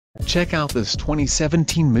Check out this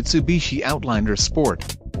 2017 Mitsubishi Outlander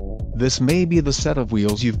Sport. This may be the set of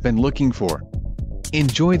wheels you've been looking for.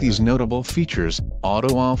 Enjoy these notable features: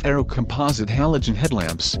 auto-off aero composite halogen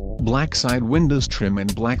headlamps, black side windows trim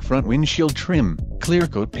and black front windshield trim, clear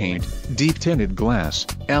coat paint, deep tinted glass,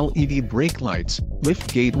 LED brake lights,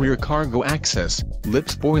 liftgate rear cargo access, lip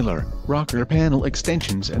spoiler, rocker panel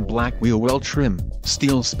extensions and black wheel well trim,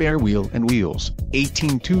 steel spare wheel and wheels,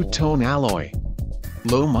 18 two-tone alloy.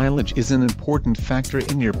 Low mileage is an important factor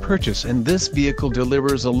in your purchase, and this vehicle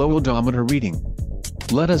delivers a low odometer reading.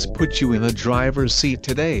 Let us put you in the driver's seat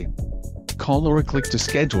today. Call or click to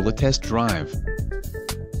schedule a test drive.